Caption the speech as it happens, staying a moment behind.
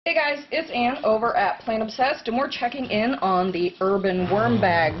Hey guys, it's Ann over at Plain Obsessed, and we're checking in on the Urban Worm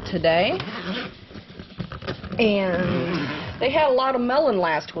Bag today. And they had a lot of melon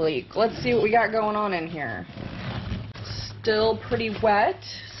last week. Let's see what we got going on in here. Still pretty wet.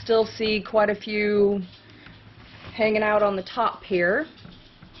 Still see quite a few hanging out on the top here.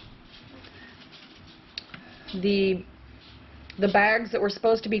 The bags that were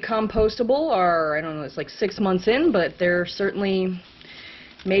supposed to be compostable are, I don't know, it's like 6 months in, but they're certainly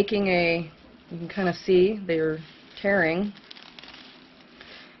making you can kind of see they're tearing.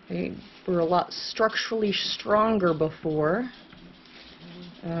 They were a lot structurally stronger before.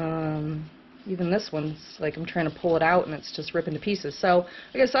 Even this one's like I'm trying to pull it out and it's just ripping to pieces. So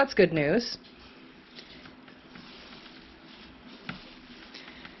I guess that's good news.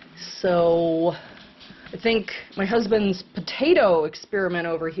 So I think my husband's potato experiment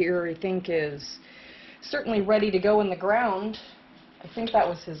over here, I think, is certainly ready to go in the ground. I think that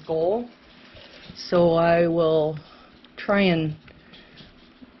was his goal. So I will try and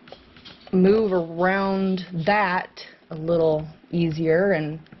move around that a little easier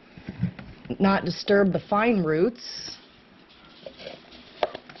and not disturb the fine roots.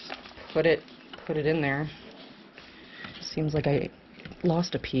 Put it in there. Seems like I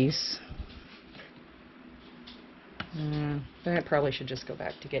lost a piece. I probably should just go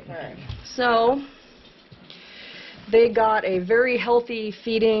back to getting it. So they got a very healthy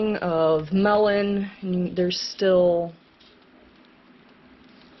feeding of melon. There's still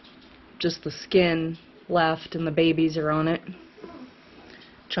just the skin left and the babies are on it.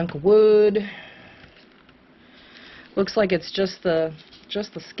 Chunk of wood. Looks like it's just the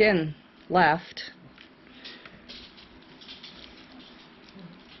skin left.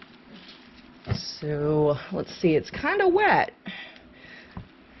 So let's see, it's kind of wet.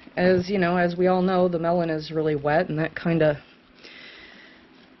 As you know, as we all know, the melon is really wet, and that kind of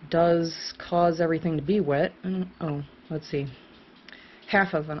does cause everything to be wet. Oh, let's see,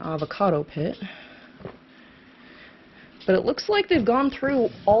 half of an avocado pit. But it looks like they've gone through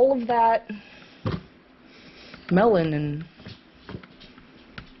all of that melon and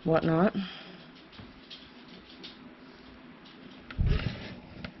whatnot.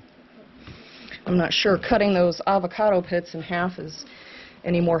 I'm not sure cutting those avocado pits in half is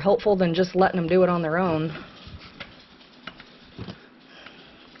any more helpful than just letting them do it on their own.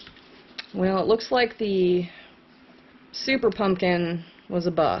 Well, it looks like the super pumpkin was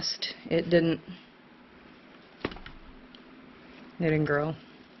a bust. It didn't grow.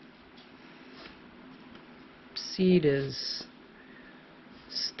 Seed is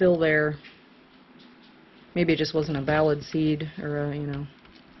still there. Maybe it just wasn't a valid seed, or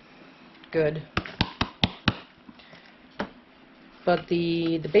good. But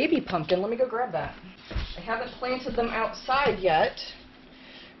the baby pumpkin, let me go grab that. I haven't planted them outside yet,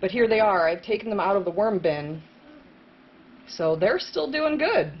 but here they are. I've taken them out of the worm bin. So they're still doing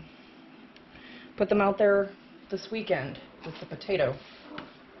good. Put them out there this weekend with the potato.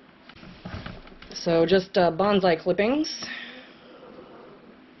 So just bonsai clippings.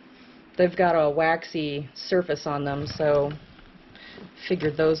 They've got a waxy surface on them, so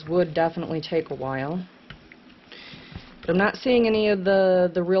figured those would definitely take a while. But I'm not seeing any of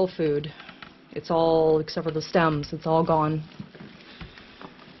the real food. It's all, except for the stems, it's all gone.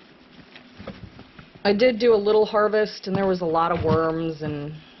 I did do a little harvest, and there was a lot of worms,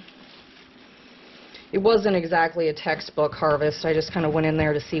 and it wasn't exactly a textbook harvest. I just kind of went in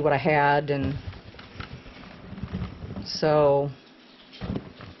there to see what I had, and so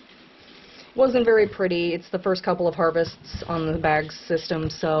it wasn't very pretty. It's the first couple of harvests on the bag system,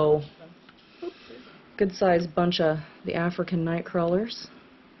 so good sized bunch of the African night crawlers.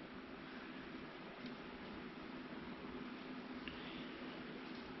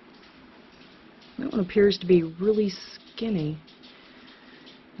 That one appears to be really skinny.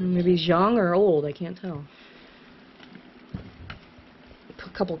 Maybe he's young or old, I can't tell.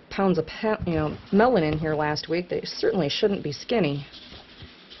 Put a couple pounds of melon in here last week. They certainly shouldn't be skinny.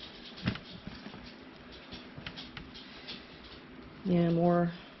 Yeah,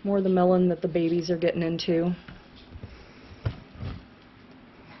 more the melon that the babies are getting into.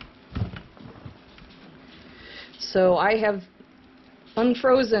 So I have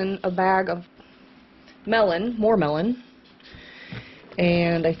unfrozen a bag of melon, more melon,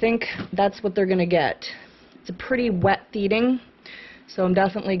 and I think that's what they're going to get. It's a pretty wet feeding, so I'm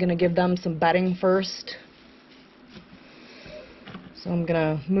definitely going to give them some bedding first. So I'm going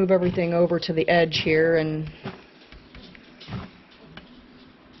to move everything over to the edge here and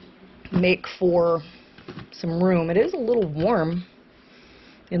make for some room. It is a little warm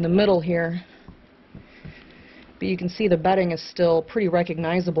in the middle here. But you can see the bedding is still pretty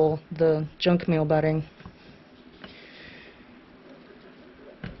recognizable, the junk mail bedding.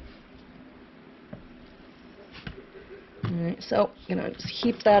 Alright, so I'm going to just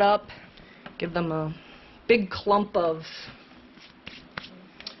heap that up, give them a big clump of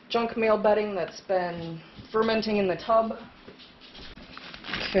junk mail bedding that's been fermenting in the tub.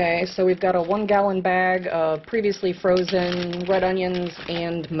 Okay, so we've got a 1 gallon bag of previously frozen red onions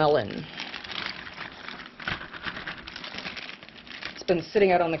and melon. It's been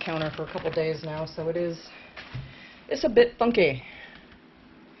sitting out on the counter for a couple days now, so it's a bit funky.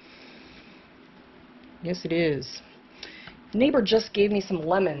 Yes, it is. Neighbor just gave me some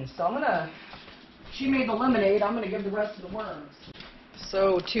lemons, so she made the lemonade, I'm gonna give the rest of the worms.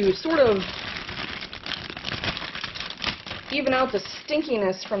 So to sort of even out the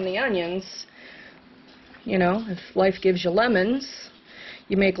stinkiness from the onions, you know, if life gives you lemons,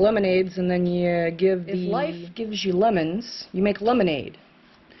 you make lemonades, and then you give If life gives you lemons, you make lemonade.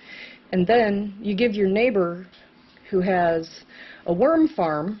 And then you give your neighbor who has a worm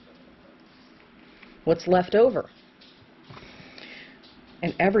farm what's left over.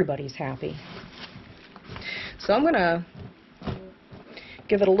 And everybody's happy. So I'm going to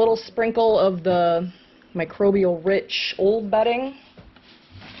give it a little sprinkle of the microbial-rich old bedding.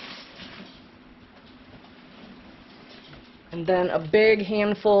 And then a big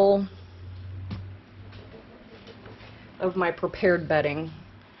handful of my prepared bedding,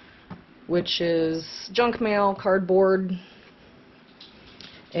 which is junk mail, cardboard,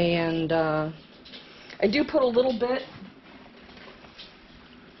 and I do put a little bit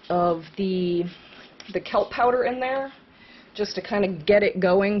of the kelp powder in there, just to kind of get it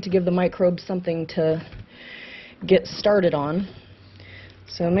going, to give the microbes something to get started on.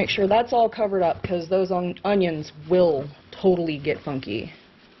 So make sure that's all covered up, because those onions will totally get funky.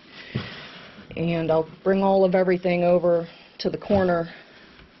 And I'll bring all of everything over to the corner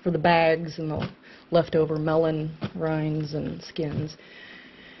for the bags and the leftover melon rinds and skins.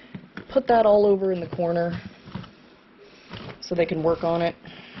 Put that all over in the corner so they can work on it.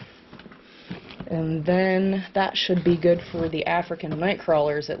 And then that should be good for the African night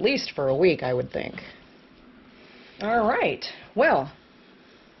crawlers, at least for a week, I would think. Alright, well,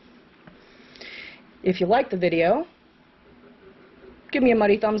 if you like the video, give me a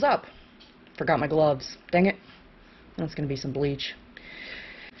muddy thumbs up. Forgot my gloves. Dang it. That's going to be some bleach.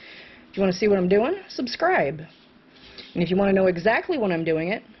 If you want to see what I'm doing, subscribe. And if you want to know exactly when I'm doing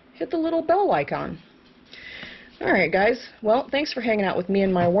it, hit the little bell icon. Alright guys, well, thanks for hanging out with me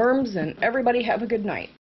and my worms, and everybody have a good night.